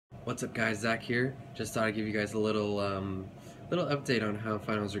What's up, guys? Zach here. Just thought I'd give you guys a little update on how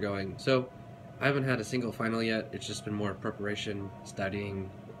finals are going. So I haven't had a single final yet. It's just been more preparation,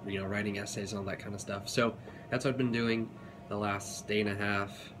 studying, writing essays and all that kind of stuff. So that's what I've been doing the last day and a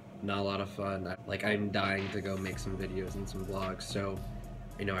half. Not a lot of fun. I'm dying to go make some videos and some vlogs. So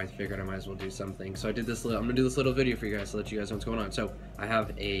I figured I might as well do something. So I did this. I'm gonna do this little video for you guys to let you guys know what's going on. So I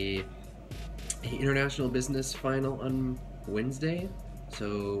have a international business final on Wednesday.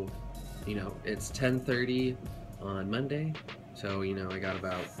 So, it's 10:30 on Monday. So, I got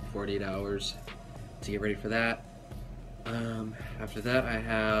about 48 hours to get ready for that. After that,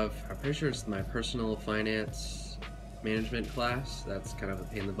 I'm pretty sure it's my personal finance management class. That's kind of a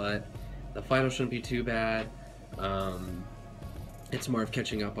pain in the butt. The final shouldn't be too bad. It's more of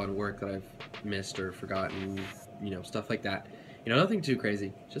catching up on work that I've missed or forgotten, stuff like that. Nothing too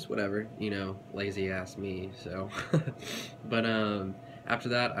crazy, just whatever, lazy ass me, so. But, after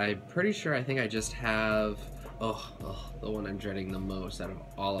that, I'm pretty sure I think I just have, the one I'm dreading the most out of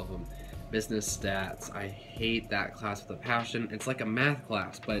all of them, business stats. I hate that class with a passion. It's like a math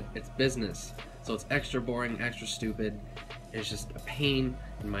class, but it's business, so it's extra boring, extra stupid. It's just a pain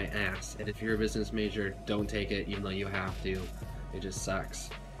in my ass, and if you're a business major, don't take it, even though you have to. It just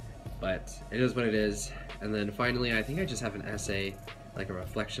sucks, but it is what it is. And then finally, I think I just have an essay, like a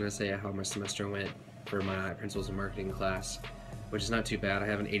reflection essay of how my semester went for my Principles of Marketing class, which is not too bad. I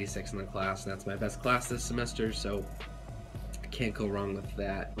have an 86 in the class, and that's my best class this semester, so I can't go wrong with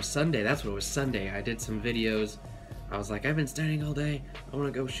that. It was Sunday, that's what it was, Sunday. I did some videos. I was like, I've been studying all day, I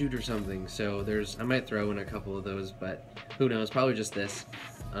want to go shoot or something. So I might throw in a couple of those, but who knows, probably just this.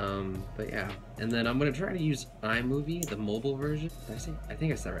 But yeah, and then I'm going to try to use iMovie, the mobile version. I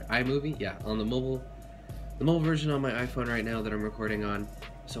think I said it right, iMovie, yeah, on the mobile version on my iPhone right now that I'm recording on.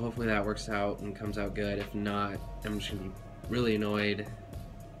 So hopefully that works out and comes out good. If not, I'm just going to be really annoyed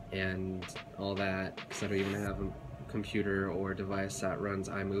and all that, because I don't even have a computer or device that runs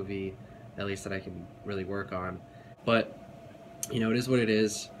iMovie, at least that I can really work on. But, it is what it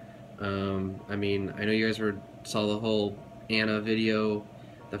is. I mean, I know you guys saw the whole Anna video,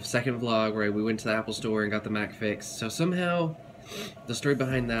 the second vlog where we went to the Apple store and got the Mac fixed. So somehow, the story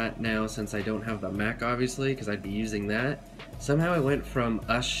behind that now, since I don't have the Mac obviously, because I'd be using that, somehow I went from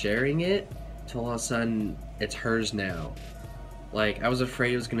us sharing it to all of a sudden it's hers now. Like, I was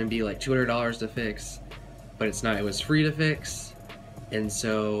afraid it was going to be like $200 to fix, but it's not. It was free to fix, and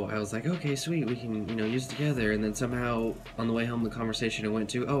so I was like, okay, sweet, we can, use it together. And then somehow on the way home the conversation it went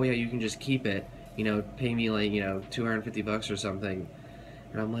to, oh yeah, you can just keep it, pay me like, $250 or something.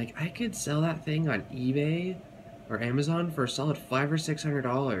 And I'm like, I could sell that thing on eBay or Amazon for a solid $500 or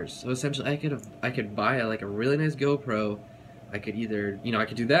 $600. So essentially I could buy like a really nice GoPro. I could either, I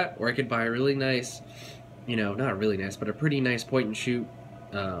could do that, or I could buy a really nice, not really nice, but a pretty nice point and shoot,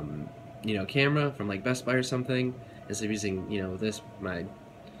 camera from like Best Buy or something, instead of using, this, my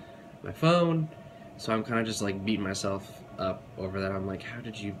phone. So I'm kind of just like beating myself up over that. I'm like,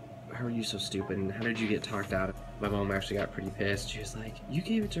 how are you so stupid, and how did you get talked out of? My mom actually got pretty pissed. She was like, you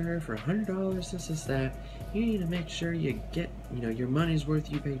gave it to her for $100, this, that. You need to make sure you get, your money's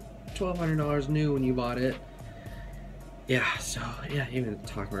worth. You paid $1,200 new when you bought it. Yeah, so, yeah, even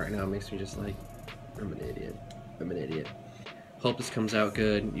talking right now makes me just like, I'm an idiot. Hope this comes out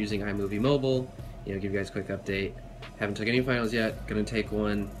good using iMovie Mobile. Give you guys a quick update. Haven't took any finals yet. Gonna take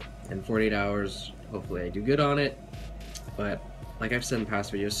one in 48 hours. Hopefully I do good on it. But like I've said in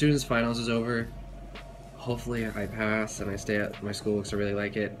past videos, as soon as finals is over, hopefully I pass and I stay at my school because I really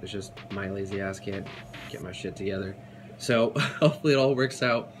like it. It's just my lazy ass can't get my shit together. So hopefully it all works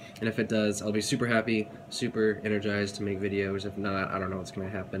out, and if it does, I'll be super happy, super energized to make videos. If not, I don't know what's gonna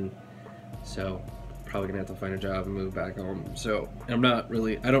happen. So probably gonna have to find a job and move back home. So I don't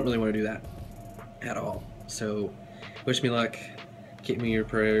really want to do that at all. So wish me luck, keep me in your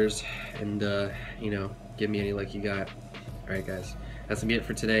prayers, and give me any luck you got. Alright guys, that's gonna be it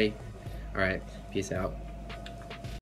for today. Alright, peace out.